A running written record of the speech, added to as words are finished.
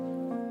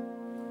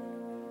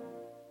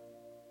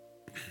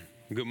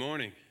Good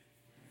morning.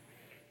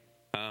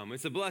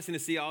 It's a blessing to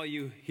see all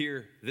you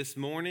here this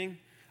morning.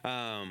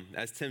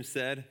 As Tim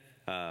said,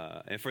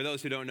 and for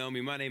those who don't know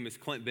me, my name is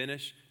Clint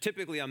Benish.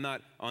 Typically, I'm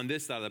not on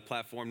this side of the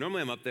platform.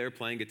 Normally, I'm up there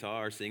playing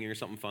guitar or singing or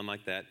something fun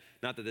like that.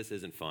 Not that this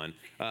isn't fun.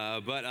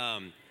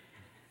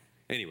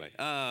 Anyway,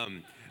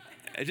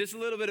 just a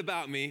little bit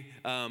about me.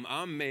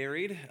 I'm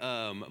married.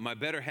 My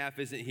better half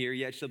isn't here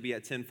yet. She'll be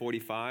at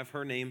 10:45.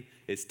 Her name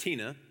is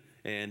Tina,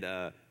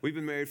 and we've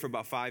been married for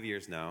about 5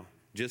 years now.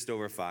 Just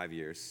over 5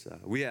 years.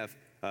 We have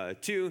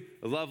two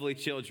lovely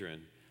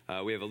children.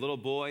 We have a little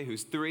boy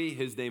who's 3.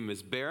 His name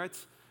is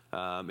Barrett.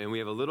 And we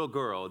have a little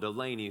girl,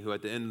 Delaney, who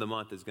at the end of the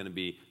month is going to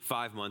be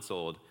 5 months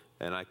old.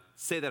 And I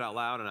say that out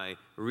loud, and I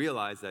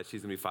realize that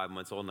she's going to be 5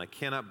 months old, and I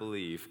cannot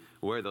believe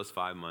where those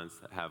 5 months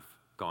have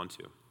gone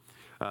to.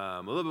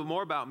 A little bit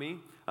more about me.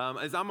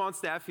 As I'm on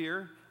staff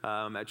here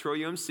at Troy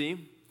UMC,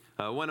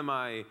 one of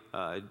my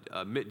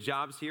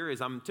jobs here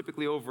is I'm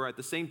typically over at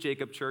the St.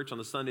 Jacob Church on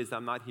the Sundays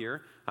I'm not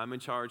here. I'm in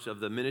charge of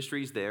the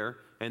ministries there,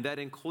 and that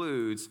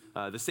includes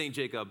the St.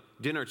 Jacob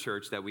Dinner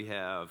Church that we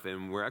have,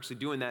 and we're actually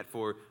doing that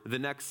for the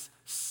next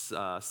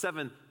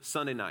 7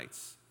 Sunday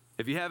nights.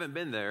 If you haven't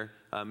been there,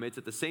 it's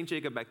at the St.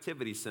 Jacob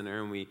Activity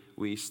Center, and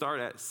we start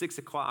at 6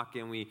 o'clock,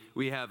 and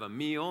we have a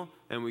meal,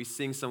 and we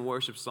sing some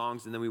worship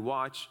songs, and then we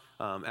watch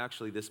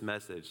actually this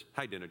message.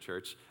 Hi, Dinner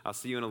Church. I'll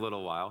see you in a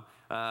little while.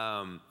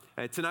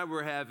 And tonight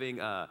we're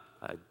having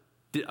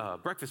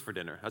breakfast for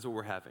dinner. That's what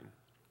we're having.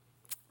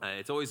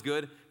 It's always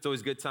good. It's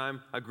always a good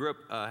time. I grew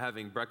up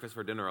having breakfast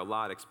for dinner a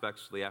lot,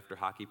 especially after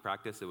hockey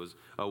practice. It was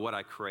what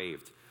I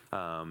craved.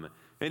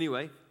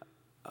 Anyway,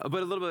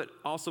 but a little bit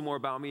also more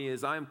about me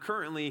is I'm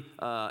currently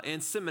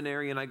in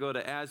seminary, and I go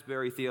to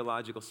Asbury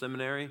Theological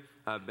Seminary.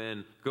 I've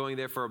been going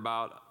there for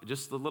about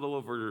just a little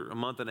over a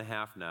month and a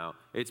half now.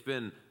 It's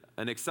been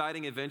an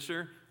exciting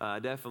adventure,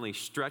 definitely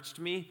stretched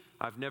me.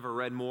 I've never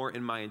read more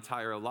in my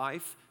entire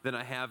life than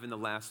I have in the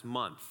last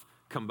month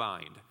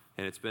combined.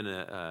 And it's been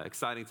an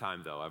exciting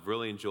time, though. I've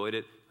really enjoyed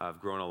it. I've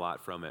grown a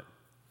lot from it.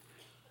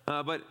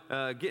 But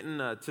getting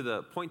to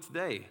the point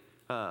today,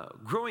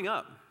 growing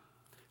up,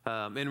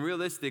 and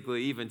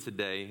realistically even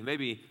today,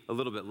 maybe a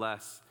little bit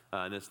less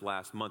in this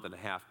last month and a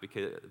half,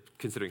 because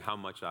considering how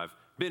much I've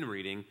been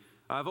reading,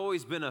 I've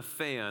always been a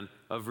fan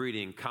of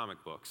reading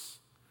comic books.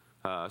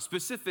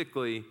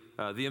 Specifically,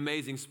 The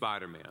Amazing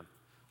Spider-Man.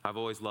 I've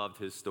always loved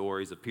his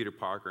stories of Peter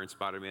Parker and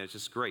Spider-Man. It's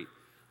just great.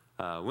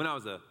 When I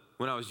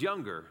was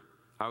younger,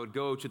 I would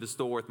go to the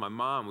store with my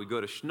mom. We'd go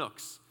to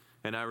Schnucks,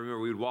 and I remember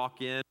we'd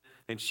walk in,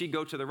 and she'd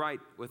go to the right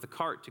with a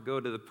cart to go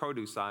to the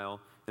produce aisle,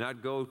 and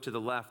I'd go to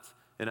the left,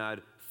 and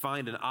I'd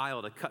find an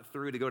aisle to cut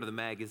through to go to the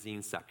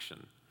magazine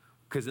section.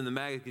 Because in the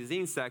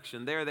magazine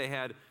section, there they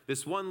had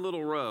this one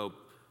little row,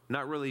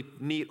 not really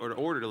neat or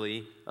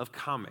orderly, of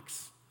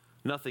comics.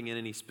 Nothing in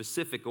any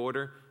specific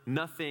order,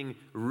 nothing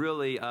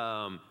really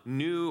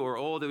new or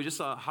old. It was just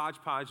a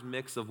hodgepodge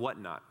mix of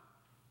whatnot.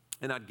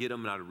 And I'd get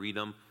them and I'd read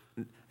them.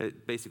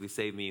 It basically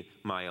saved me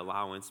my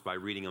allowance by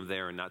reading them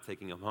there and not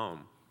taking them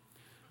home.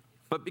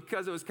 But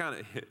because it was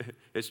kind of,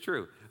 it's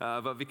true,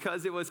 but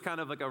because it was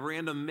kind of like a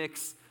random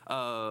mix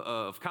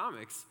of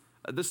comics,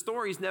 the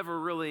stories never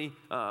really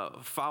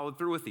followed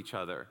through with each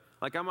other.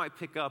 Like I might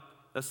pick up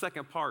a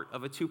second part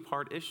of a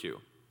 2-part issue.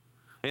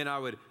 And I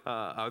would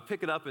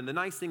pick it up, and the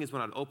nice thing is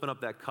when I'd open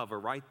up that cover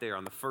right there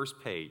on the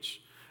first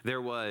page,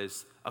 there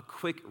was a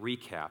quick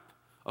recap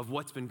of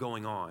what's been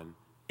going on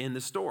in the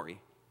story.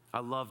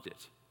 I loved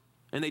it.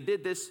 And they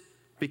did this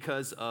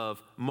because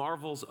of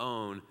Marvel's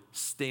own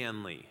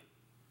Stan Lee.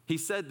 He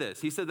said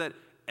this. He said that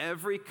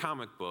every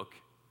comic book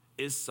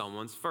is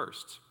someone's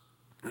first.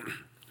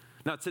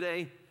 Now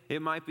today,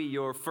 it might be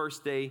your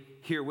first day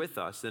here with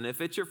us. And if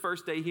it's your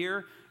first day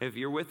here, if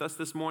you're with us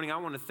this morning, I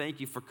want to thank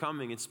you for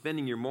coming and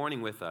spending your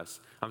morning with us.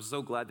 I'm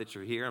so glad that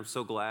you're here. I'm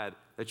so glad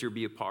that you'll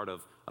be a part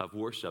of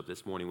worship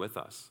this morning with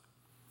us.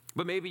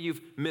 But maybe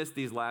you've missed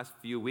these last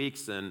few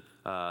weeks and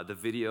the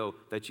video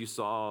that you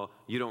saw,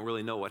 you don't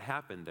really know what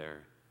happened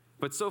there.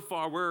 But so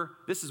far,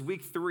 this is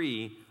week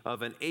 3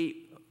 of an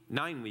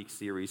 9-week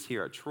series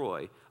here at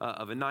Troy,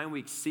 of a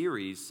 9-week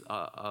series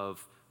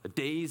of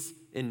days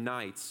and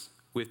nights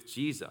with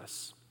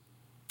Jesus.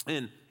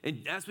 And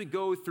as we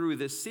go through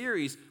this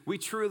series, we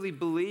truly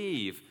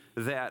believe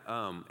that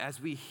as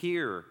we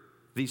hear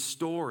these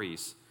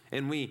stories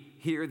and we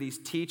hear these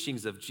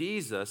teachings of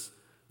Jesus,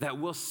 that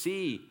we'll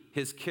see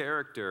his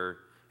character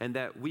and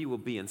that we will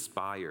be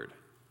inspired.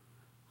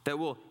 That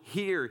we'll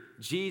hear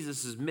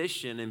Jesus'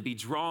 mission and be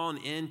drawn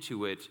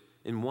into it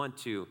and want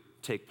to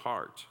take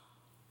part.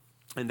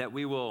 And that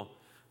we will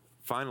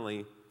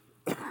finally,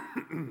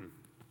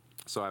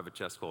 so I have a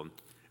chest cold.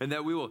 And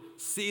that we will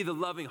see the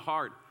loving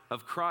heart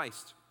of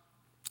Christ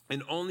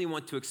and only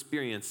want to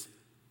experience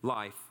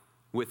life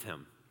with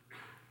him.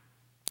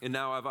 And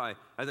now,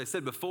 as I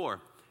said before,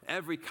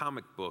 every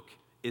comic book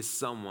is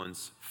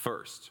someone's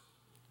first.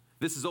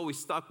 This has always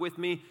stuck with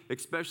me,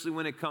 especially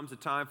when it comes to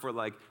time for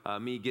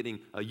me getting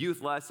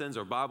youth lessons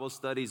or Bible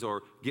studies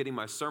or getting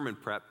my sermon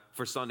prep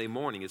for Sunday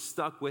morning. It's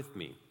stuck with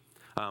me.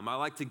 I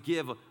like to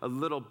give a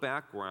little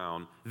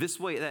background this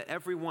way that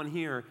everyone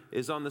here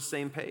is on the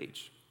same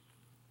page.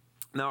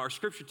 Now, our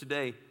scripture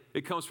today,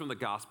 it comes from the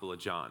Gospel of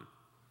John.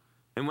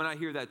 And when I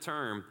hear that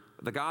term,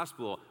 the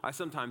gospel, I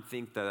sometimes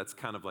think that that's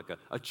kind of like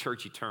a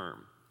churchy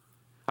term.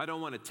 I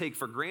don't want to take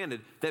for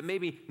granted that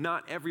maybe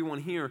not everyone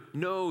here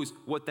knows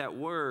what that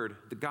word,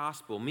 the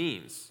gospel,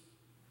 means.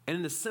 And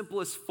in the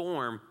simplest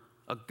form,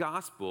 a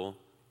gospel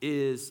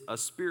is a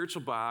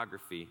spiritual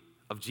biography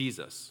of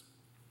Jesus.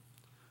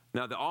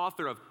 Now, the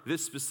author of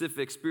this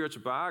specific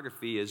spiritual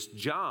biography is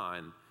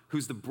John,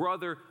 who's the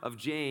brother of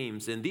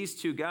James. And these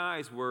two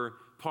guys were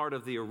part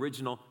of the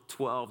original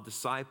 12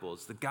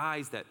 disciples, the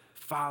guys that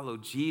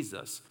followed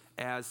Jesus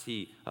as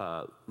he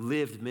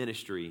lived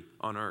ministry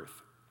on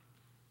earth.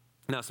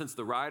 Now, since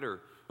the writer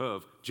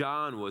of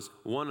John was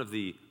one of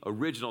the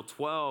original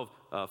 12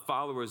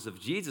 followers of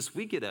Jesus,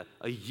 we get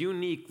a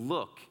unique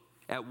look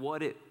at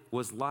what it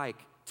was like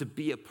to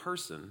be a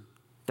person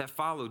that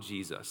followed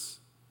Jesus.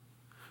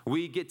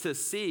 We get to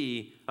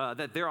see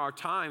that there are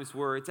times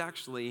where it's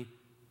actually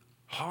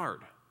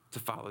hard to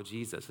follow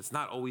Jesus. It's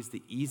not always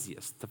the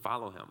easiest to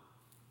follow him.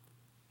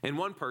 And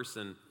one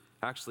person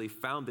actually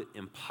found it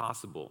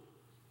impossible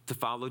to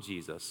follow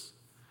Jesus,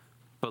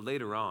 but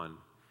later on,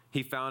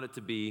 he found it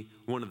to be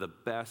one of the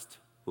best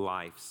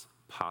lives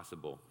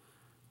possible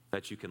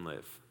that you can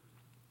live.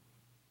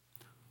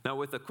 Now,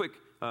 with a quick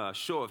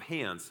show of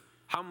hands,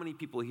 how many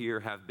people here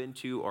have been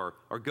to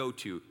or go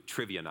to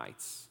trivia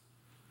nights?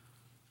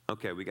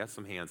 Okay, we got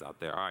some hands out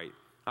there. All right.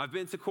 I've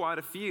been to quite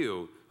a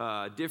few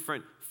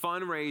different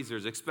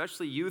fundraisers,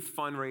 especially youth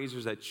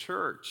fundraisers at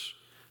church.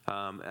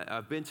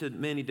 I've been to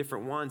many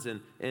different ones,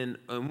 and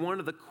one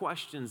of the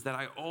questions that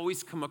I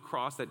always come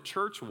across at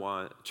church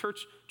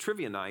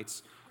trivia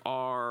nights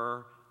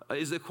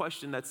is a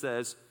question that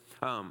says,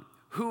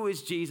 who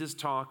is Jesus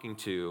talking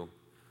to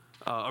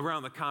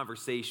around the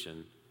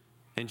conversation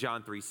in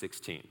John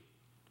 3:16?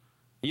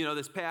 You know,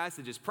 this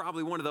passage is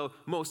probably one of the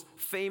most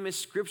famous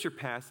scripture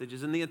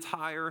passages in the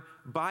entire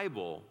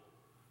Bible.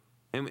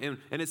 And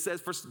it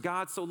says, for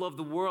God so loved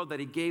the world that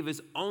he gave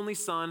his only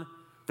son,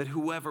 that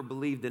whoever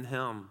believed in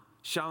him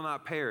shall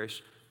not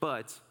perish,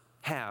 but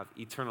have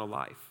eternal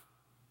life.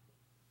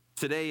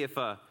 Today,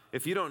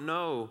 if you don't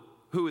know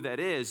who that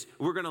is,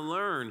 we're going to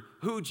learn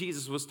who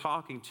Jesus was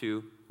talking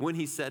to when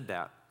he said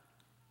that.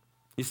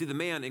 You see, the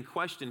man in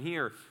question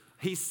here,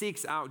 he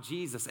seeks out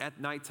Jesus at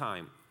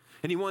nighttime,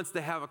 and he wants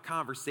to have a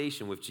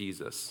conversation with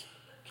Jesus.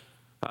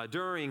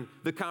 During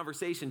the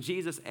conversation,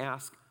 Jesus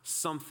asked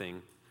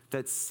something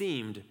that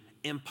seemed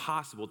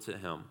impossible to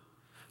him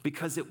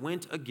because it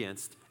went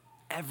against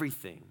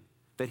everything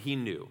that he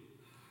knew.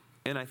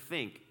 And I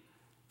think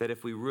that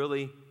if we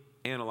really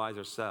analyze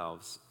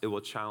ourselves, it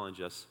will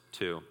challenge us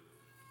too.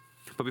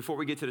 But before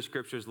we get to the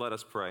scriptures, let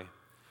us pray.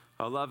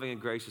 Our loving and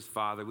gracious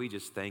Father, we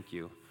just thank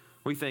you.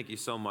 We thank you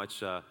so much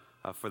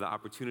for the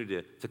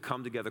opportunity to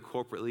come together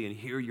corporately and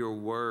hear your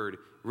word,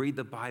 read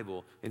the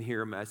Bible, and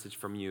hear a message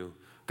from you.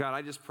 God,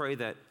 I just pray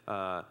that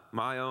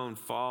my own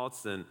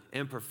faults and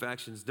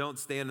imperfections don't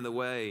stand in the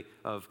way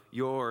of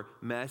your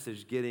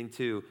message getting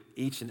to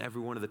each and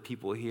every one of the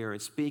people here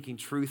and speaking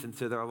truth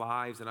into their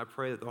lives. And I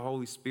pray that the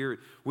Holy Spirit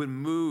would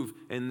move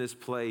in this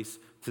place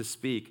to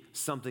speak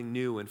something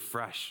new and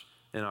fresh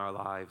in our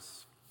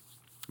lives.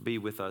 Be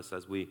with us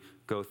as we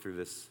go through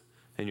this.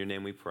 In your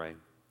name we pray.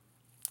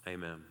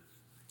 Amen.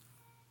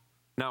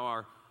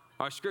 Now,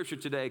 our scripture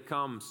today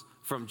comes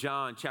from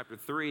John chapter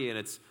 3, and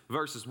it's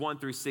verses 1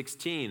 through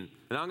 16.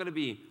 And I'm going to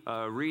be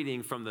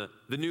reading from the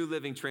New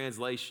Living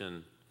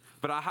Translation.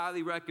 But I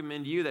highly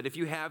recommend you that if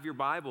you have your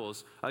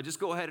Bibles, just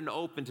go ahead and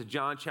open to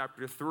John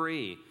chapter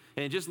 3.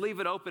 And just leave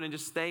it open and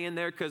just stay in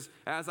there, because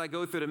as I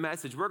go through the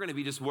message, we're going to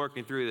be just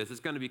working through this. It's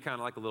going to be kind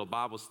of like a little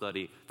Bible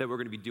study that we're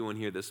going to be doing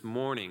here this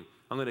morning.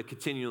 I'm going to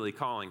continually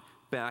calling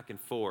back and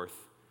forth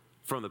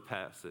from the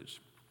passage.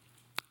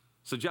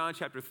 So John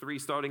chapter 3,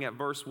 starting at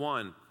verse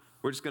 1,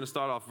 we're just going to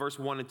start off verse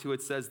 1 and 2.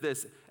 It says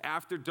this: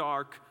 after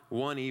dark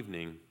one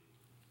evening,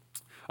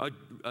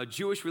 a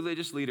Jewish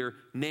religious leader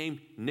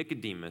named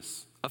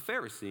Nicodemus, a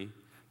Pharisee,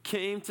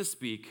 came to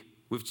speak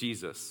with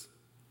Jesus.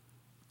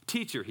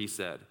 Teacher, he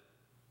said,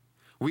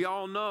 we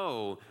all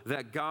know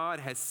that God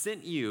has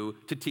sent you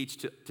to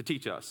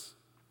teach us.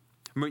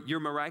 Your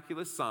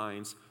miraculous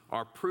signs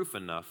are proof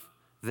enough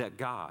that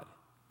God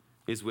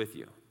is with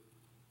you.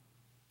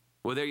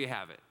 Well, there you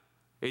have it.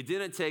 It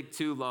didn't take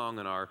too long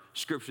in our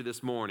scripture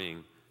this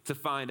morning to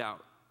find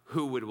out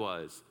who it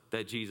was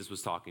that Jesus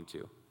was talking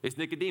to. It's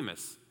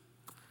Nicodemus.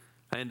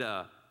 And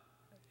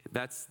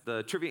that's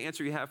the trivia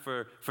answer you have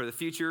for the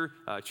future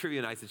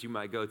trivia nights that you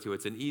might go to.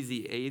 It's an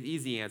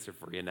easy answer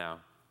for you now.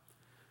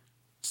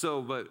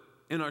 So, but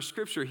in our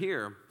scripture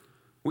here,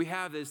 we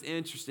have this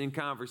interesting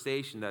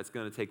conversation that's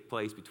going to take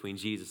place between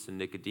Jesus and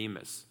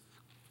Nicodemus.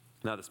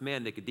 Now, this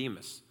man,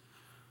 Nicodemus,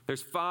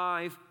 there's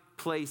 5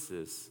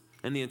 places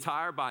in the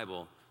entire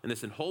Bible, in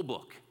this whole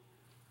book,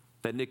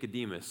 that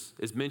Nicodemus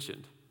is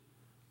mentioned.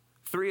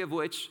 3 of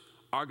which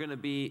are going to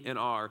be in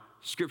our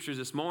scriptures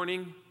this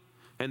morning,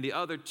 and the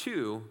other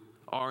 2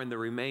 are in the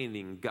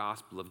remaining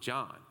Gospel of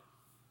John.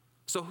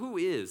 So who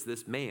is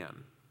this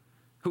man?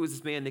 Who is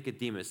this man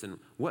Nicodemus, and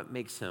what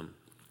makes him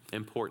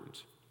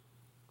important?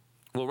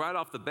 Well, right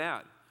off the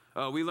bat,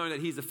 we learn that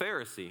he's a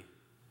Pharisee.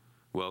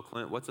 Well,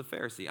 Clint, what's a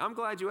Pharisee? I'm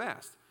glad you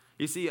asked.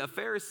 You see, a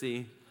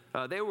Pharisee,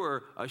 they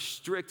were a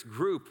strict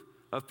group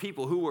of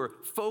people who were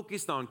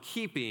focused on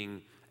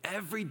keeping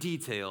every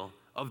detail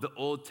of the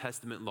Old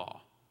Testament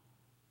law.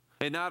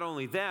 And not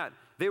only that,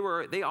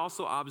 they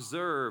also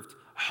observed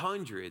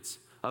hundreds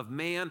of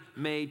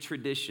man-made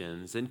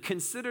traditions and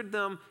considered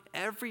them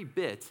every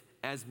bit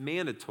as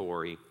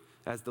mandatory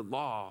as the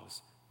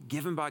laws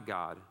given by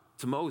God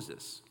to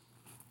Moses.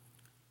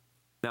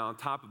 Now, on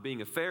top of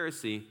being a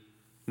Pharisee,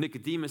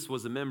 Nicodemus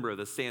was a member of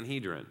the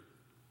Sanhedrin.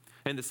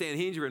 And the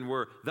Sanhedrin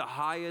were the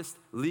highest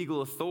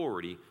legal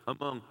authority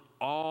among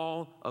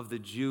all of the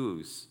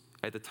Jews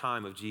at the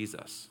time of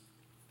Jesus.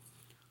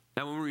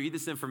 Now, when we read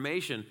this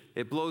information,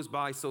 it blows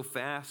by so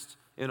fast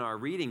in our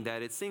reading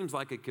that it seems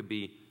like it could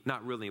be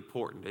not really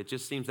important. It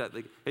just seems that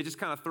it just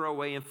kind of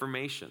throwaway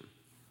information.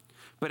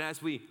 But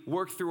as we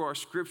work through our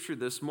scripture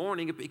this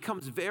morning, it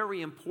becomes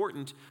very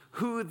important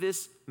who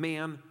this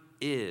man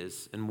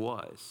is and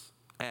was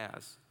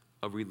as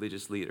a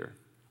religious leader.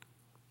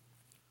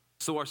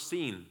 So our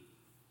scene,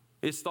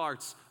 it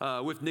starts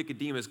with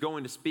Nicodemus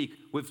going to speak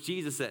with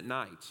Jesus at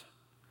night.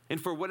 And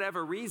for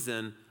whatever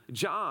reason,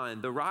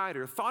 John, the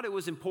writer, thought it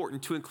was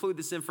important to include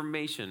this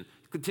information,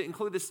 to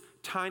include this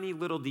tiny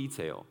little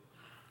detail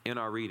in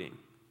our reading.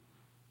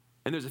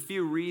 And there's a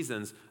few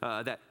reasons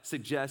that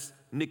suggest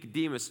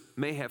Nicodemus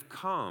may have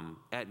come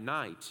at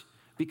night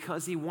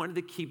because he wanted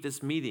to keep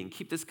this meeting,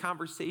 keep this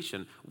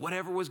conversation,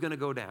 whatever was going to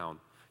go down,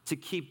 to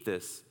keep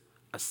this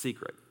a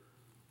secret.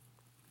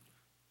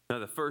 Now,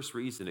 the first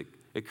reason,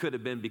 it could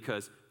have been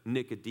because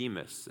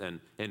Nicodemus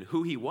and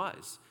who he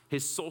was,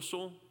 his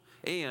social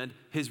and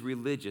his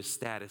religious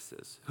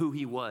statuses, who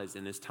he was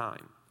in his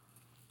time.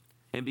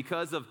 And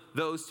because of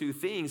those two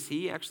things,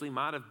 he actually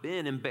might have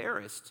been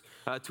embarrassed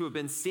to have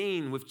been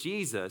seen with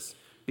Jesus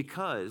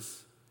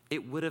because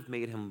it would have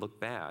made him look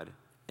bad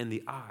in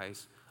the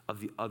eyes of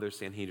the other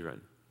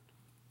Sanhedrin.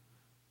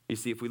 You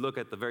see, if we look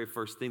at the very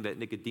first thing that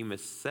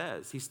Nicodemus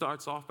says, he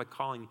starts off by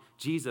calling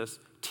Jesus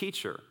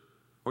teacher,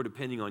 or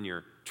depending on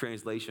your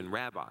translation,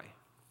 rabbi.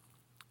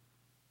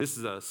 This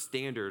is a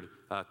standard,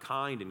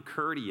 kind and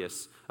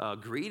courteous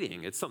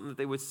greeting. It's something that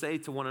they would say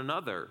to one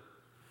another.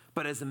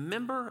 But as a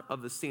member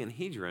of the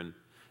Sanhedrin,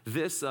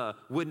 this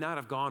would not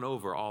have gone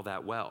over all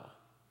that well.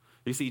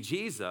 You see,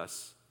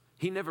 Jesus,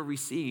 he never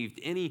received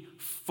any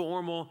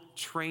formal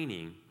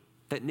training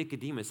that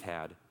Nicodemus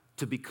had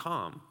to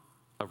become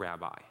a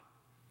rabbi.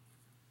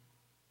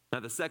 Now,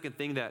 the second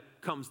thing that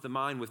comes to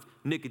mind with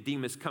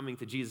Nicodemus coming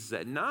to Jesus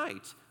at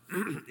night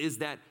is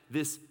that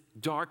this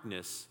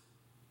darkness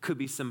could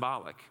be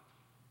symbolic.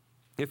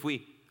 If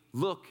we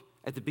look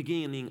at the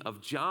beginning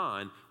of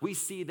John, we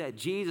see that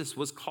Jesus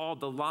was called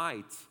the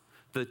light,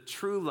 the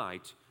true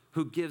light,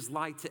 who gives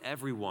light to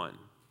everyone.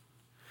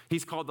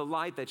 He's called the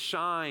light that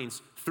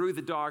shines through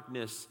the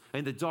darkness,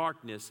 and the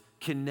darkness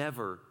can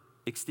never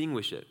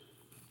extinguish it.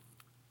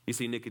 You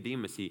see,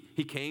 Nicodemus,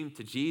 he came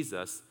to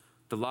Jesus,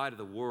 the light of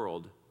the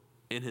world,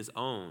 in his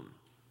own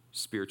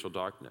spiritual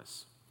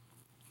darkness.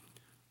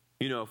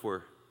 You know, if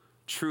we're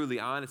truly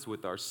honest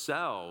with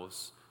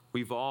ourselves,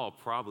 we've all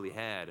probably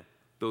had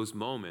those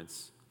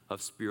moments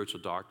of spiritual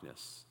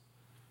darkness.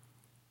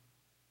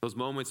 Those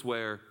moments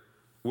where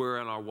we're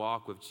in our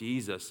walk with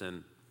Jesus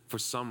and for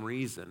some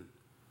reason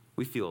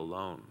we feel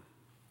alone.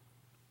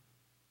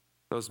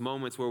 Those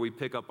moments where we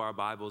pick up our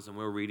Bibles and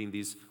we're reading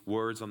these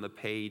words on the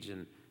page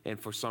and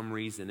for some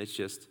reason it's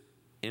just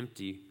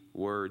empty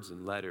words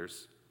and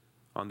letters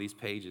on these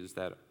pages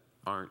that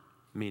aren't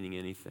meaning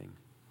anything.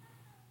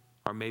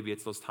 Or maybe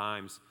it's those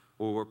times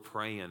where we're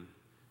praying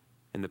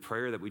and the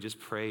prayer that we just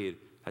prayed,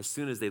 as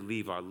soon as they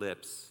leave our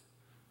lips,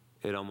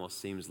 it almost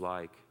seems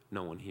like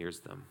no one hears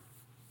them.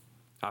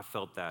 I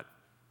felt that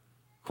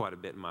quite a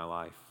bit in my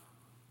life.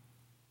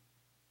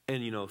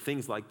 And you know,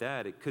 things like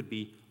that, it could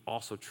be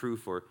also true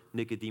for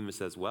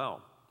Nicodemus as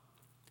well.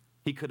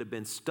 He could have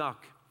been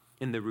stuck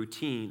in the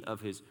routine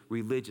of his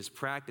religious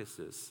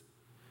practices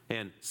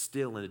and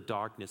still in the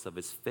darkness of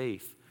his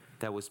faith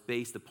that was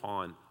based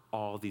upon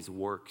all these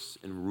works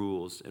and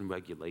rules and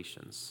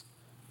regulations.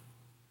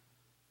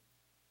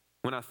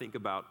 When I think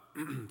about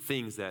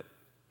things that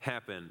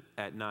happen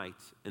at night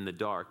in the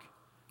dark,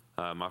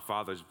 my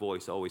father's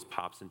voice always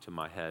pops into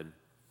my head.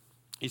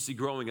 You see,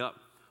 growing up,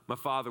 my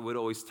father would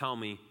always tell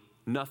me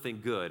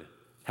nothing good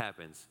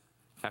happens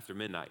after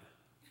midnight.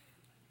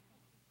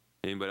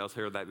 Anybody else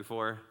heard that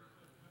before?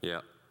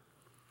 Yeah.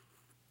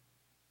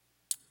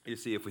 You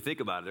see, if we think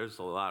about it, there's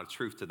a lot of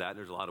truth to that.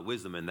 There's a lot of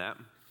wisdom in that.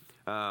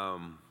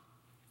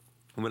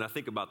 When I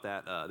think about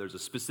that, there's a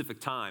specific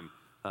time.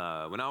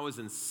 When I was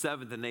in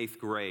 7th and 8th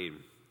grade,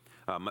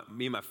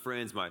 me and my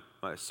friends, my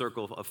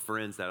circle of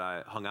friends that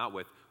I hung out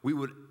with, we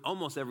would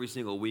almost every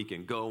single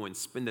weekend go and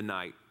spend the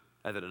night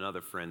at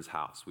another friend's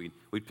house.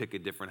 We'd pick a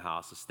different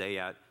house to stay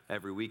at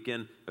every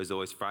weekend. It was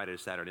always Friday or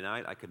Saturday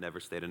night. I could never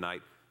stay the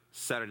night.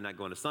 Saturday night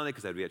going to Sunday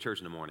because I'd be at church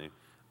in the morning,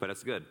 but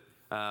that's good.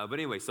 But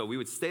anyway, so we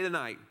would stay the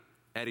night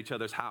at each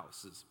other's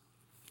houses,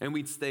 and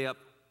we'd stay up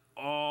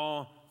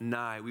all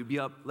night. We'd be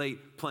up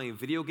late playing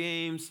video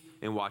games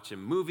and watching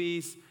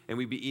movies, and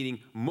we'd be eating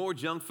more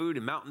junk food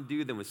and Mountain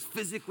Dew than was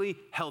physically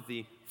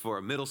healthy for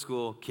a middle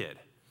school kid.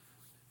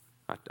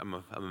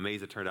 I'm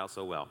amazed it turned out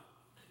so well.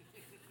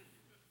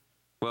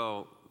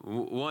 Well,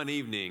 one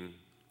evening,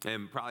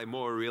 and probably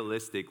more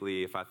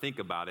realistically, if I think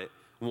about it,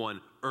 one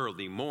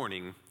early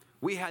morning,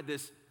 we had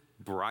this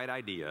bright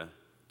idea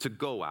to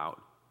go out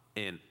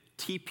and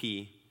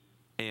TP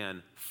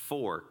and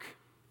fork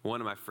one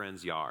of my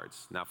friend's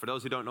yards. Now, for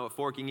those who don't know what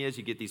forking is,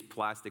 you get these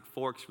plastic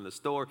forks from the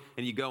store,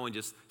 and you go and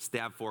just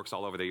stab forks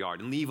all over their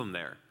yard and leave them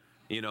there.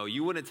 You know,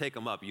 you wouldn't take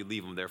them up, you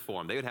leave them there for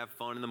them. They would have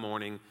fun in the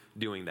morning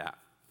doing that.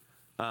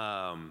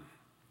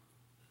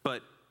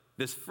 But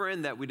this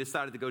friend that we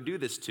decided to go do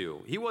this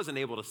to, he wasn't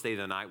able to stay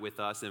the night with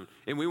us, and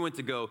we went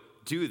to go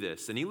do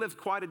this. And he lived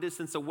quite a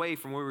distance away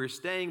from where we were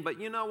staying,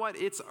 but you know what?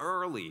 It's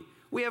early.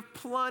 We have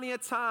plenty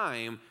of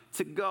time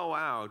to go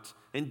out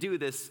and do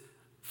this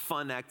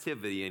fun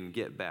activity and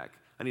get back.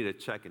 I need to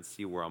check and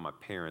see where all my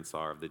parents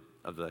are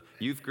of the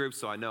youth group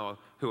so I know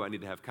who I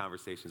need to have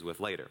conversations with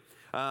later.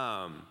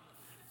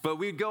 But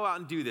we'd go out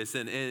and do this,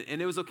 and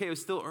it was okay. It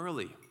was still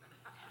early.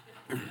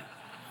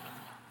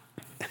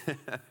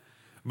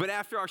 But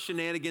after our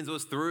shenanigans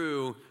was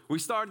through, we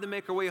started to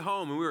make our way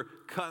home, and we were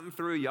cutting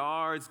through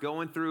yards,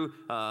 going through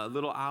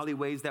little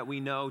alleyways that we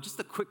know, just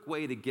a quick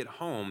way to get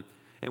home.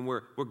 And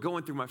we're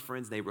going through my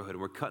friend's neighborhood, and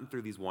we're cutting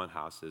through these one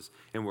houses,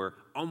 and we're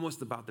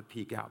almost about to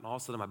peek out. And all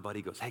of a sudden, my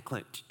buddy goes, "Hey,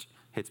 Clint,"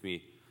 hits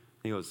me.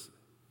 He goes,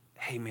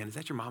 "Hey, man, is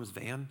that your mom's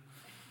van?"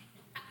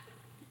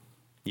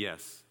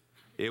 Yes,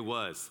 it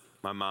was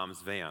my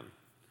mom's van.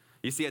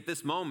 You see, at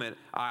this moment,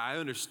 I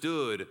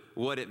understood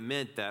what it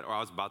meant that, or I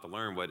was about to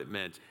learn what it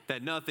meant,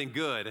 that nothing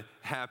good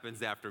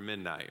happens after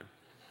midnight.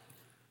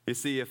 You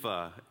see,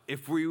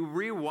 if we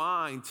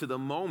rewind to the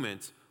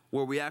moment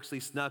where we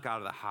actually snuck out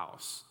of the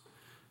house,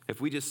 if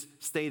we just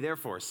stay there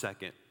for a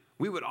second,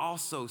 we would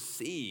also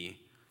see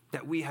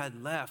that we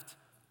had left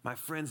my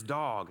friend's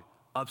dog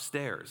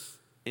upstairs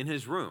in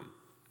his room.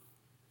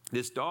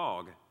 This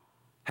dog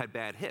had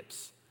bad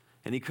hips,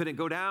 and he couldn't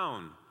go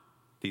down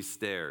these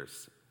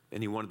stairs,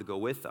 and he wanted to go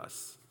with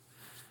us.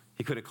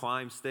 He couldn't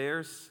climb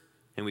stairs,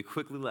 and we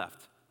quickly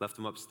left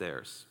him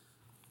upstairs.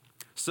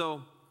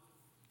 So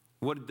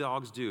what do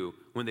dogs do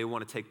when they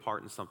want to take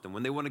part in something,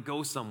 when they want to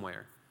go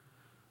somewhere?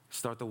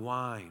 Start to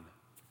whine.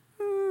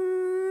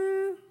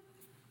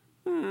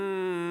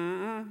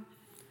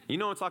 You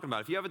know what I'm talking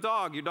about. If you have a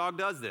dog, your dog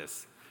does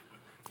this.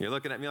 You're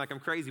looking at me like I'm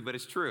crazy, but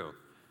it's true.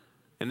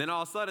 And then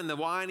all of a sudden, the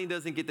whining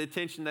doesn't get the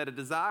attention that it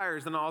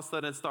desires, and all of a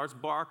sudden it starts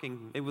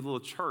barking with a little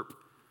chirp.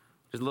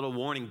 There's a little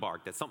warning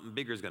bark that something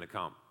bigger is going to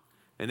come.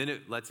 And then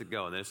it lets it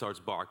go, and then it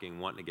starts barking,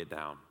 wanting to get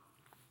down.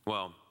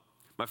 Well,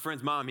 my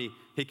friend's mom,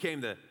 she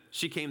came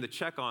to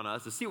check on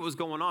us to see what was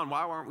going on.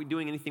 Why aren't we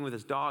doing anything with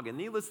this dog? And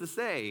needless to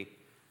say,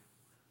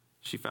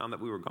 she found that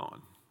we were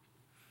gone.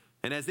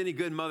 And as any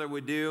good mother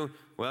would do,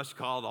 well, she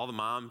called all the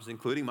moms,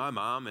 including my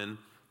mom, and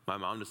my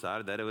mom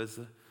decided that it was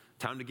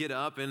time to get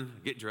up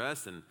and get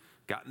dressed and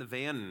got in the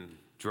van and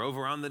drove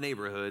around the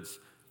neighborhoods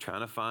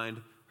trying to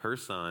find her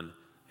son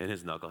and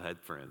his knucklehead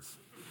friends.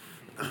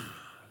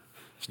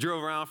 She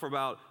drove around for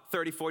about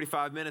 30,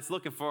 45 minutes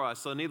looking for us,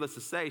 so needless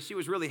to say, she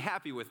was really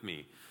happy with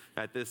me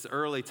at this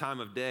early time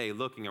of day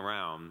looking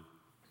around.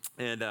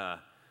 And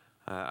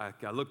I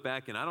look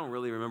back, and I don't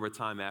really remember a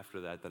time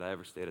after that I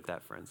ever stayed at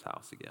that friend's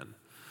house again.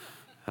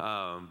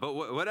 But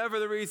whatever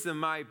the reason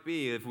might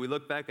be, if we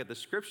look back at the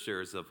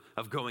scriptures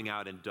of going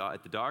out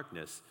at the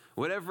darkness,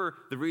 whatever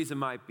the reason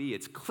might be,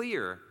 it's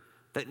clear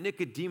that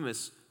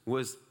Nicodemus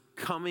was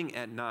coming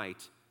at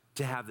night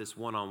to have this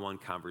one-on-one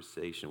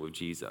conversation with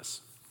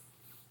Jesus.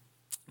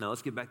 Now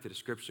let's get back to the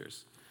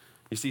scriptures.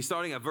 You see,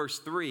 starting at verse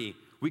 3,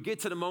 we get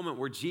to the moment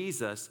where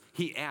Jesus,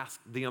 he asked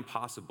the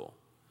impossible.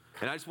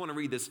 And I just want to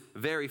read this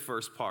very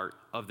first part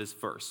of this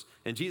verse.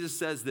 And Jesus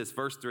says this,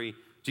 verse 3,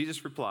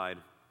 Jesus replied,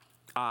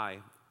 "I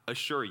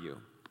assure you."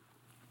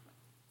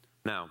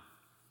 Now,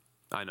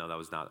 I know that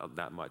was not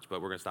that much, but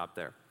we're going to stop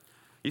there.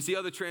 You see,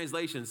 other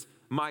translations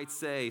might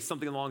say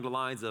something along the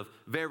lines of,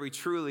 "Very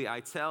truly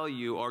I tell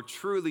you," or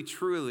 "Truly,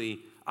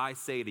 truly I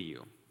say to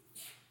you."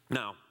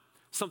 Now,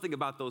 something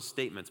about those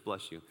statements,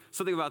 bless you,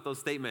 something about those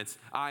statements,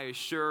 "I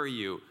assure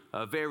you,"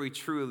 "Very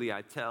truly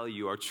I tell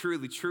you," or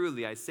 "Truly,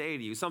 truly I say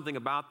to you," something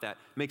about that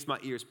makes my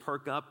ears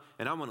perk up,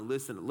 and I want to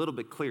listen a little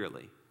bit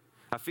clearly.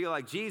 I feel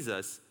like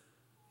Jesus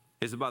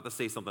is about to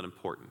say something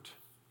important.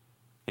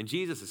 And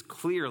Jesus is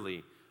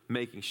clearly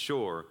making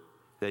sure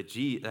that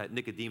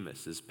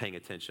Nicodemus is paying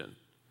attention.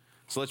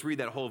 So let's read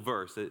that whole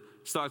verse. It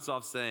starts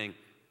off saying,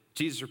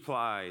 Jesus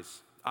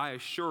replies, "I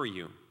assure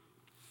you,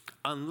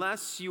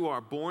 unless you are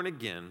born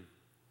again,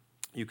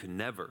 you can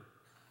never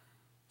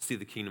see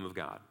the kingdom of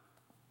God."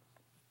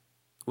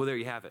 Well, there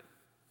you have it.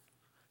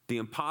 The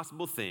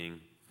impossible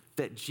thing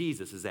that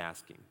Jesus is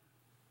asking.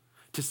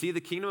 To see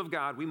the kingdom of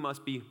God, we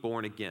must be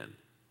born again.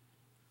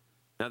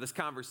 Now, this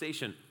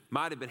conversation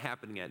might have been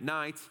happening at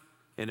night,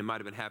 and it might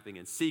have been happening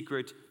in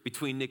secret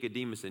between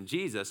Nicodemus and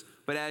Jesus,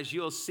 but as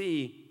you'll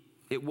see,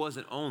 it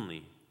wasn't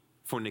only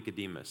for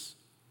Nicodemus.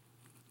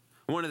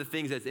 One of the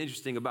things that's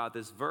interesting about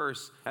this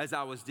verse, as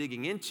I was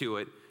digging into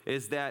it,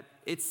 is that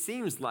it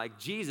seems like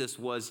Jesus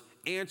was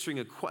answering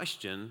a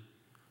question,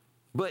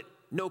 but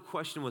no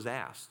question was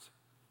asked.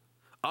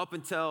 Up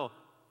until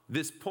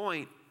this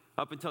point,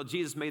 up until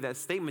Jesus made that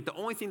statement, the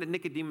only thing that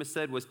Nicodemus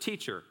said was,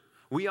 "Teacher,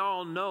 we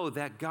all know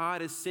that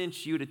God has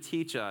sent you to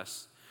teach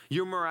us.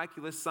 Your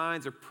miraculous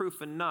signs are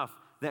proof enough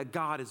that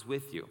God is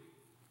with you."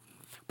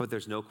 But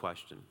there's no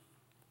question.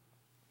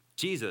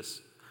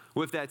 Jesus,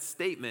 with that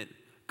statement,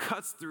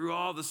 cuts through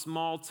all the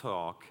small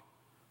talk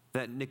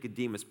that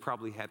Nicodemus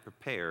probably had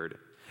prepared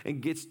and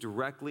gets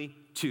directly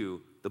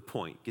to the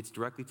point, gets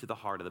directly to the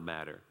heart of the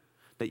matter,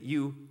 that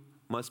you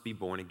must be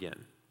born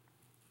again.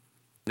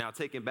 Now,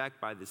 taken back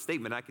by this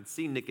statement, I can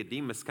see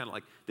Nicodemus kind of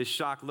like this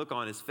shocked look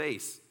on his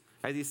face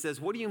as he says,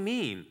 "What do you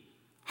mean?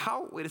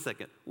 Wait a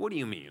second, what do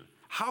you mean?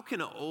 How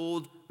can an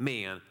old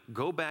man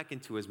go back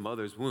into his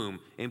mother's womb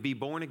and be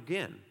born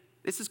again?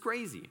 This is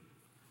crazy."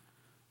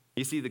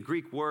 You see, the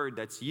Greek word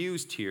that's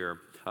used here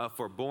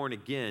for born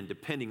again,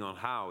 depending on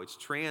how it's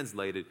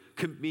translated,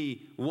 could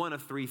be one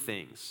of three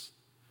things.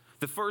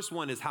 The first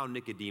one is how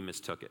Nicodemus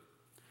took it.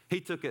 He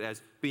took it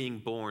as being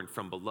born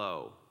from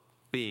below,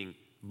 being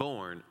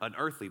born an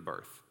earthly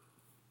birth.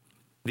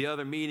 The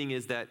other meaning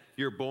is that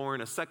you're born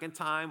a second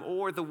time,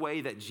 or the way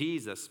that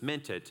Jesus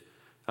meant it,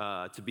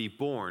 to be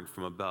born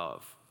from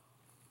above.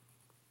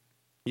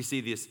 You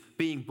see, this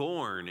being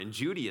born in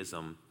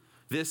Judaism,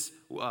 this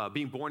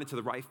being born into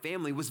the right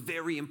family was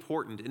very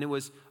important, and it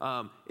was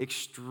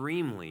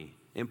extremely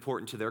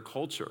important to their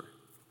culture.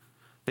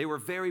 They were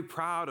very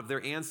proud of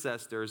their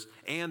ancestors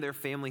and their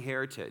family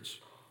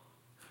heritage.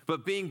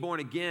 But being born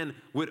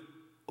again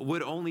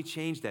would only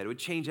change that. It would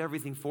change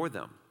everything for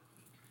them.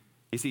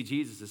 You see,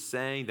 Jesus is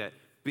saying that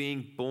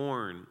being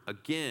born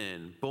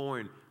again,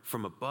 born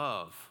from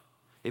above,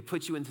 it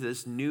puts you into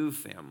this new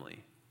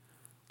family,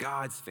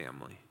 God's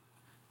family.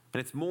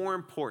 And it's more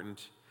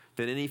important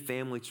than any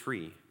family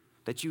tree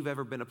that you've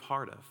ever been a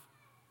part of.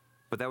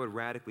 But that would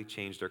radically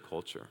change their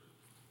culture.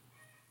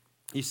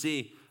 You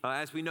see,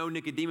 as we know,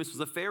 Nicodemus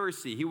was a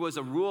Pharisee. He was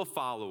a rule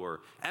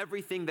follower.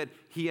 Everything that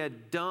he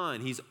had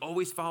done, he's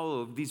always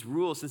followed these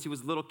rules since he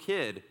was a little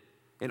kid.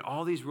 And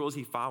all these rules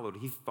he followed,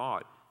 he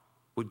thought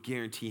would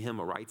guarantee him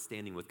a right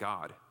standing with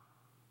God.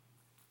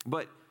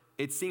 But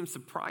it seems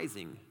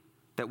surprising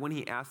that when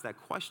he asked that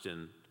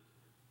question,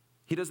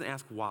 he doesn't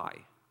ask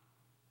why.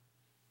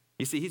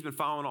 You see, he's been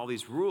following all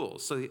these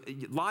rules. So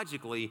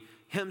logically,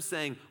 him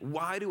saying,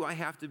 "Why do I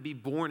have to be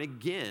born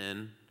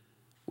again?"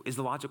 is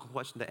the logical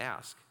question to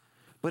ask.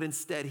 But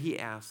instead, he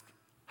asks,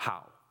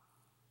 "How?"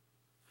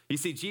 You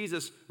see,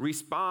 Jesus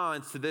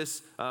responds to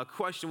this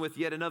question with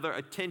yet another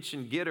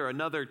attention getter,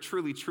 another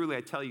truly, truly,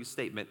 I tell you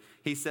statement.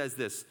 He says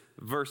this,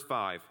 verse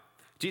 5.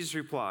 Jesus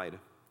replied,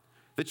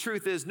 "The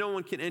truth is, no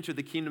one can enter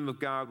the kingdom of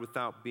God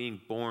without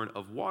being born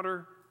of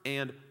water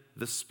and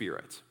the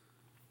Spirit.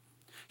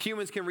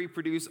 Humans can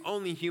reproduce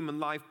only human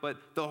life,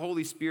 but the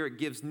Holy Spirit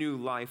gives new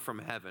life from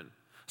heaven.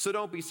 So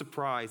don't be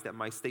surprised at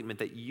my statement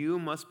that you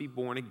must be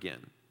born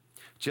again.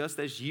 Just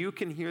as you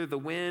can hear the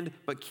wind,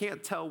 but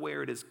can't tell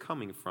where it is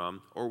coming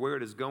from or where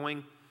it is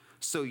going,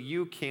 so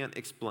you can't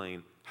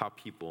explain how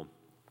people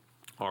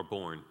are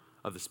born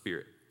of the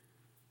Spirit."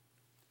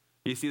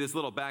 You see this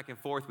little back and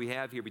forth we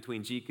have here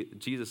between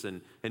Jesus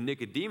and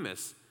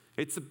Nicodemus.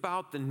 It's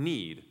about the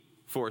need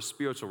for a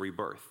spiritual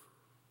rebirth.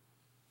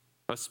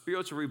 A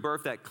spiritual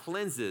rebirth that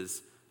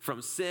cleanses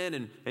from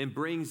sin and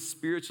brings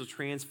spiritual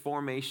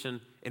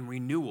transformation and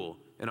renewal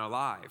in our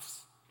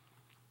lives.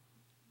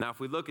 Now, if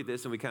we look at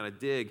this and we kind of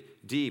dig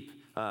deep,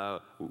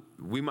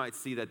 we might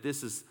see that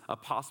this is a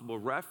possible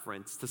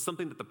reference to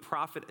something that the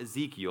prophet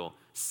Ezekiel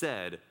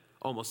said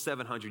almost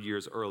 700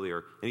 years earlier.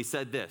 And he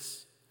said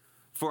this,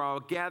 "For I'll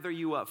gather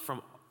you up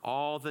from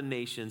all the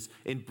nations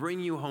and bring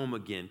you home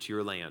again to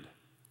your land.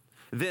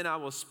 Then I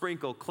will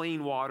sprinkle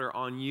clean water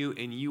on you,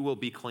 and you will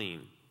be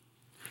clean.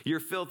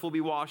 Your filth will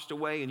be washed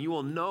away, and you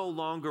will no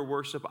longer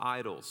worship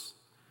idols.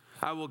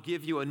 I will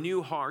give you a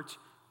new heart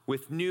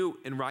with new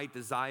and right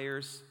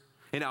desires,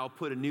 and I will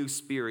put a new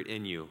spirit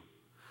in you.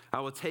 I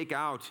will take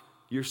out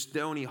your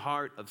stony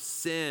heart of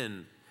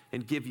sin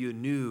and give you a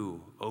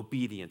new,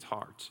 obedient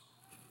heart.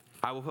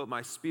 I will put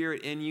my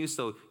spirit in you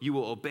so you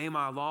will obey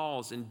my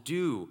laws and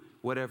do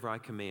whatever I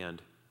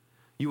command.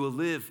 You will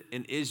live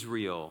in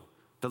Israel,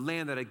 the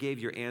land that I gave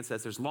your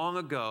ancestors long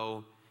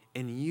ago,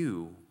 and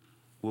you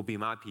will be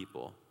my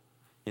people,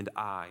 and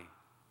I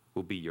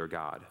will be your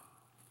God."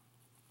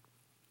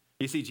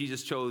 You see,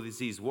 Jesus chose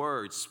these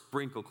words,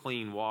 sprinkle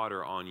clean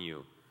water on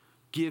you,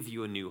 give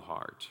you a new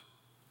heart.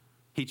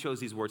 He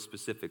chose these words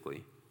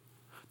specifically.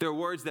 They're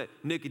words that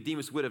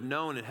Nicodemus would have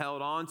known and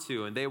held on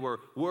to, and they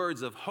were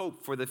words of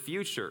hope for the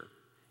future,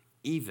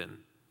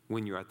 even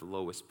when you're at the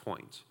lowest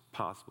point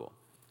possible.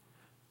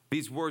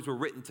 These words were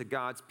written to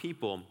God's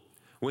people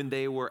when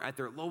they were at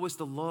their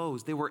lowest of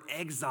lows. They were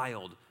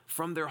exiled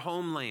from their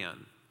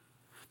homeland.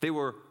 They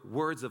were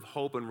words of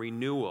hope and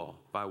renewal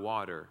by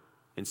water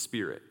and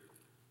spirit.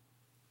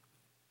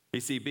 You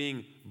see,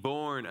 being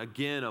born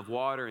again of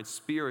water and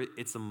spirit,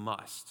 it's a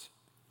must.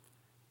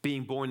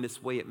 Being born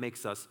this way, it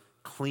makes us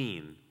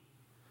clean.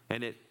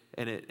 And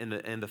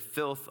the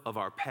filth of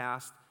our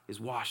past is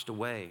washed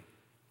away.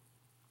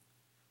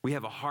 We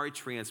have a heart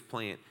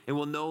transplant and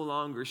will no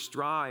longer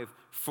strive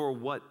for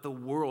what the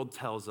world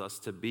tells us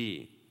to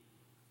be.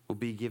 We'll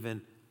be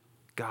given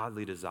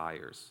godly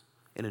desires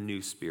and a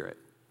new spirit.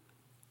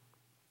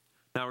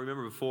 Now,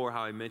 remember before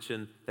how I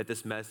mentioned that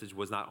this message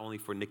was not only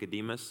for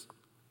Nicodemus?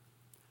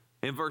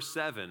 In verse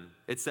 7,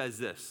 it says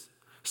this,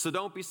 "So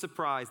don't be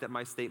surprised at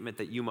my statement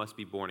that you must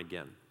be born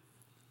again."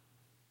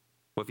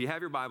 Well, if you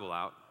have your Bible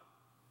out,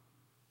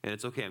 and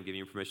it's okay, I'm giving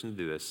you permission to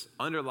do this,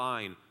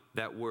 underline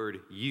that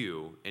word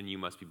 "you" and "you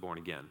must be born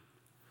again."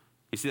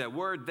 You see that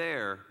word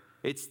there,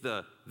 it's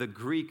the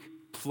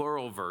Greek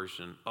plural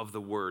version of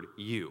the word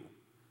 "you,"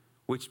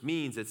 which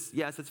means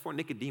it's for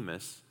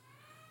Nicodemus.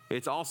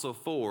 It's also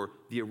for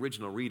the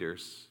original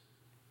readers.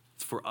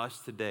 It's for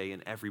us today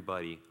and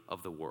everybody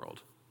of the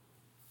world.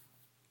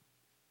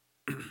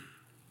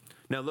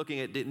 Now, looking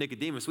at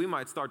Nicodemus, we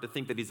might start to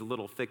think that he's a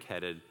little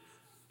thick-headed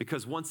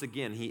because once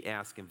again, he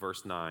asks in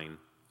verse 9,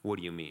 "What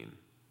do you mean?"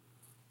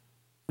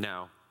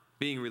 Now,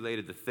 being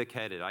related to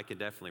thick-headed, I can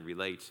definitely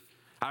relate.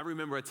 I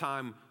remember a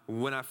time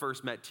when I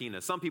first met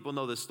Tina. Some people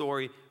know this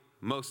story,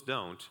 most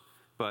don't,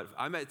 but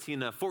I met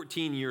Tina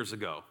 14 years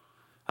ago.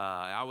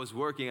 I was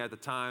working at the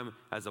time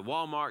as a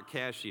Walmart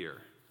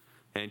cashier,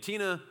 and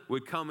Tina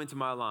would come into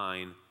my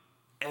line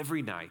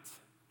every night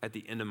at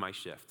the end of my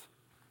shift.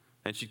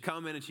 And she'd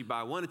come in and she'd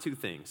buy one of two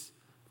things,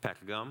 a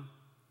pack of gum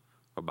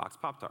or a box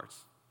of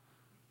Pop-Tarts.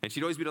 And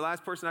she'd always be the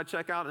last person I'd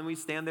check out, and we'd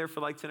stand there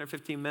for like 10 or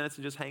 15 minutes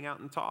and just hang out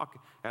and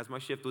talk as my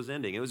shift was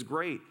ending. It was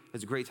great. It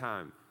was a great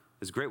time. It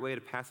was a great way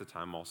to pass the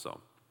time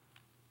also.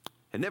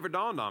 It never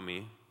dawned on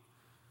me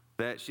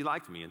that she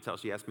liked me until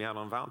she asked me out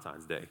on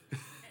Valentine's Day.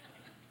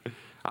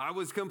 I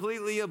was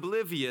completely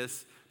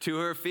oblivious to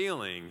her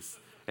feelings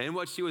and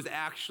what she was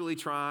actually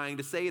trying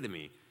to say to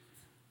me.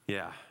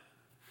 Yeah.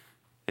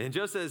 And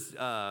just as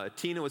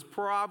Tina was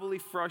probably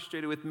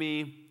frustrated with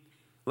me,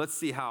 let's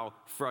see how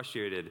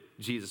frustrated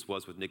Jesus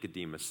was with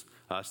Nicodemus.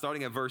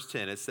 Starting at verse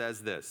 10, it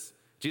says this.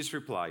 Jesus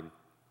replied,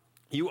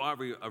 "You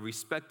are a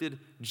respected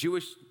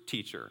Jewish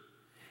teacher,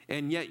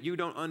 and yet you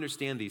don't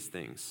understand these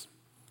things.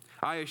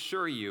 I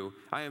assure you,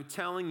 I am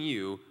telling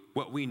you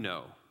what we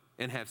know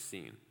and have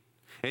seen,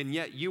 and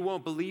yet you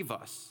won't believe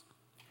us.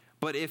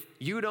 But if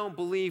you don't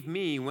believe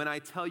me when I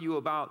tell you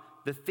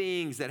about the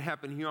things that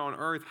happen here on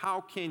earth,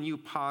 how can you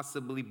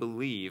possibly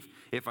believe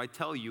if I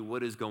tell you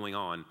what is going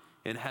on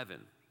in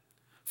heaven?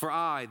 For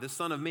I, the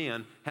Son of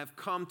Man, have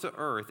come to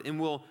earth and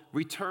will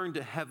return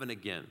to heaven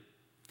again.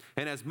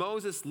 And as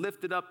Moses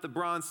lifted up the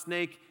bronze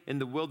snake in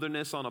the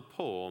wilderness on a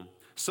pole,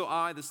 so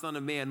I, the Son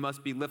of Man,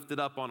 must be lifted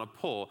up on a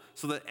pole,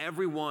 so that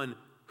everyone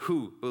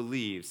who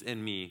believes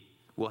in me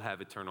will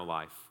have eternal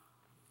life."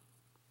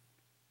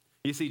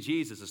 You see,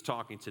 Jesus is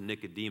talking to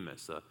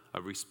Nicodemus,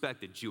 a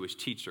respected Jewish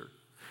teacher,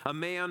 a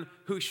man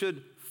who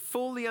should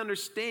fully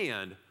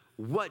understand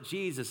what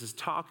Jesus is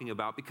talking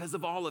about because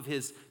of all of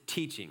his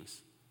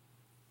teachings.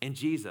 And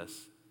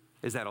Jesus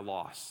is at a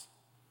loss.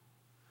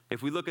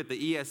 If we look at the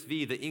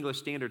ESV, the English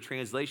Standard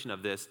Translation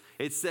of this,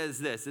 it says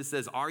this. It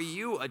says, "Are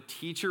you a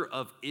teacher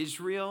of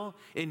Israel,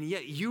 and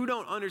yet you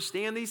don't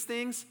understand these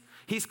things?"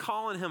 He's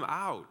calling him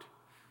out.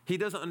 He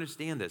doesn't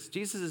understand this.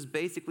 Jesus is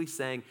basically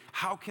saying,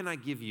 how can I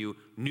give you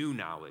new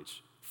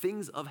knowledge,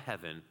 things of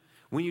heaven,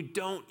 when you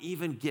don't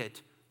even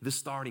get the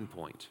starting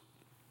point?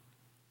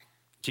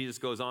 Jesus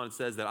goes on and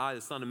says that I,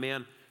 the Son of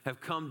Man,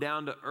 have come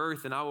down to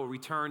earth and I will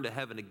return to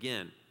heaven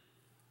again.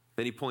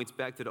 Then he points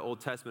back to the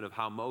Old Testament of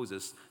how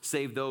Moses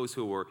saved those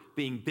who were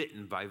being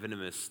bitten by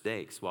venomous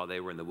snakes while they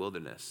were in the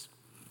wilderness.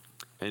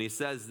 And he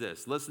says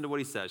this. Listen to what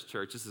he says,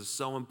 church. This is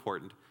so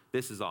important.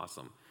 This is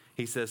awesome.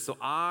 He says, "So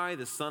I,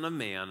 the Son of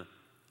Man,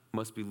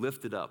 must be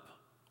lifted up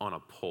on a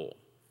pole,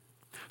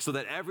 so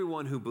that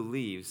everyone who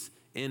believes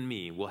in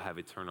me will have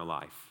eternal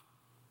life."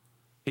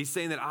 He's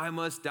saying that I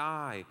must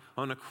die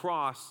on a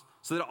cross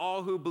so that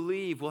all who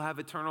believe will have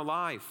eternal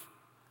life.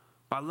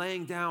 By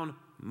laying down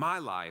my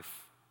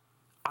life,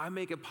 I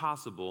make it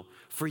possible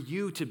for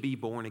you to be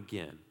born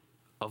again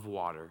of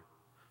water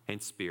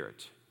and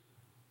spirit,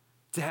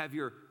 to have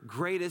your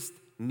greatest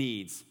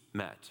needs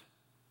met,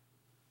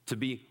 to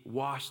be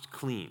washed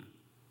clean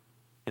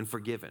and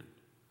forgiven,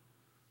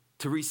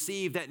 to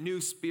receive that new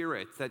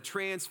spirit that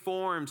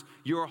transforms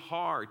your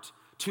heart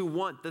to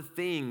want the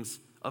things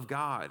of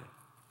God.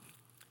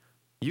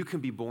 You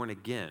can be born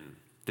again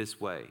this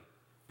way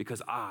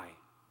because I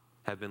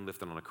have been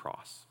lifted on a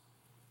cross.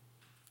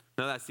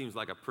 Now that seems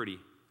like a pretty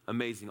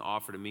amazing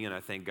offer to me, and I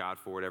thank God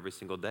for it every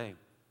single day.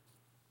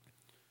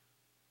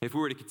 If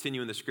we were to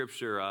continue in the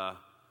scripture,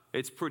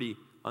 it's pretty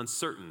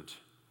uncertain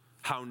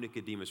how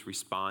Nicodemus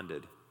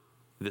responded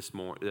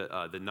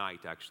the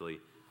night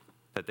actually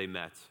that they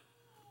met.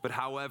 But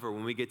however,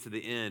 when we get to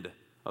the end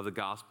of the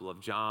Gospel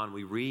of John,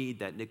 we read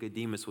that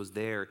Nicodemus was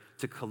there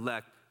to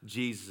collect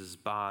Jesus'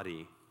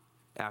 body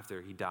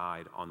after he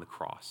died on the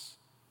cross,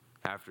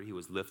 after he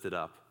was lifted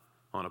up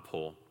on a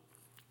pole.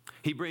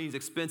 He brings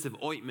expensive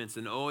ointments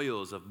and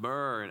oils of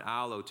myrrh and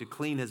aloe to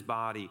clean his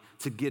body,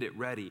 to get it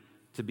ready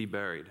to be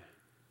buried.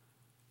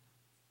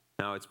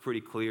 Now, it's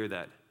pretty clear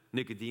that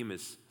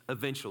Nicodemus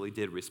eventually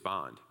did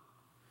respond.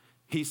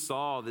 He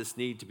saw this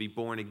need to be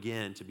born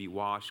again, to be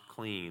washed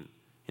clean,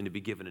 and to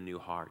be given a new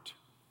heart.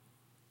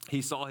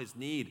 He saw his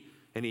need,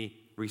 and he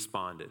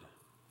responded.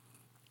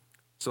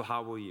 So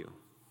how will you?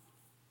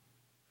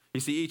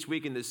 You see, each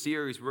week in this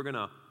series, we're going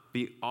to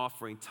be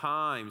offering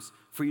times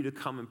for you to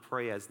come and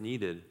pray as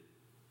needed.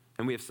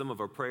 And we have some of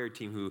our prayer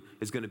team who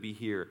is going to be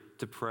here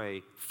to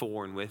pray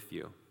for and with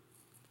you.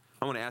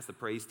 I want to ask the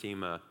praise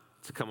team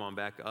to come on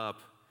back up.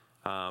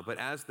 But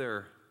as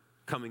they're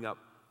coming up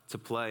to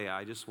play,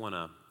 I just want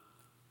to,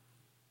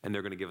 and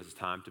they're going to give us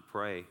time to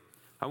pray,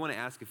 I want to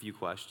ask a few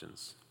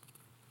questions.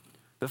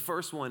 The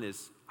first one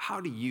is, how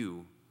do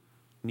you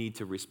need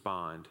to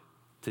respond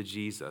to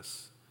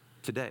Jesus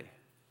today?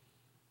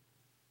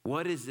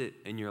 What is it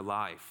in your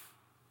life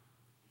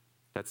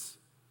that's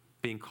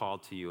being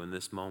called to you in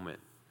this moment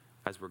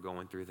as we're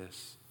going through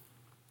this?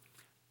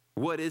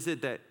 What is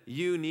it that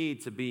you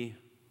need to be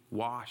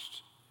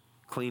washed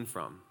clean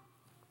from?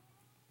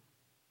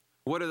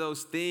 What are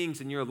those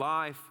things in your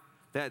life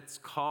that's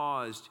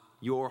caused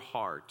your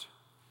heart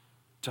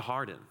to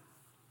harden?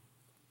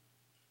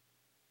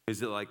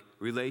 Is it like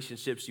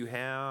relationships you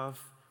have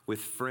with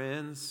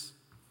friends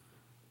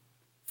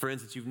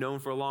that you've known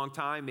for a long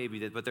time,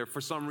 maybe, but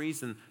for some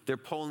reason, they're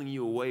pulling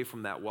you away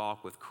from that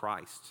walk with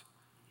Christ?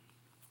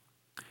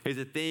 Is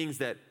it things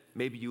that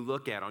maybe you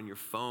look at on your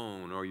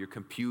phone or your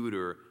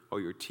computer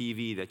or your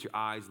TV that your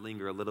eyes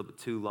linger a little bit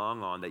too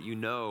long on, that you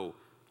know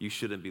you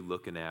shouldn't be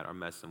looking at or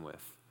messing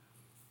with?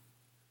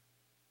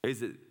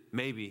 Is it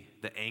maybe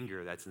the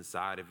anger that's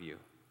inside of you?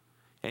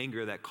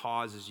 Anger that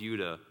causes you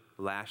to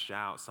lash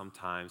out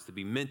sometimes, to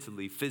be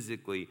mentally,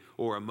 physically,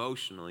 or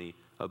emotionally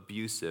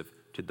abusive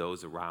to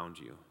those around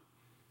you.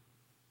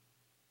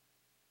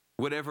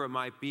 Whatever it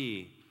might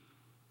be,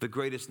 the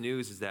greatest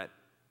news is that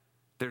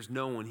there's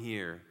no one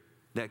here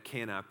that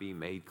cannot be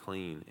made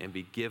clean and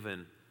be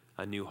given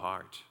a new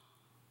heart.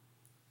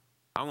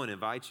 I want to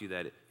invite you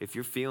that if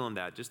you're feeling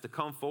that, just to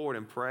come forward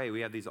and pray.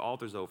 We have these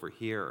altars over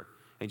here,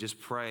 and just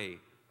pray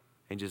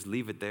and just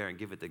leave it there and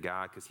give it to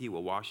God, because he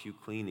will wash you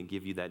clean and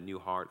give you that new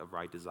heart of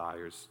right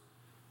desires.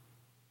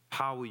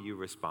 How will you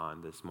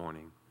respond this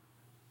morning?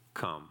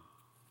 Come.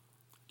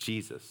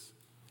 Jesus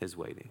is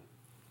waiting.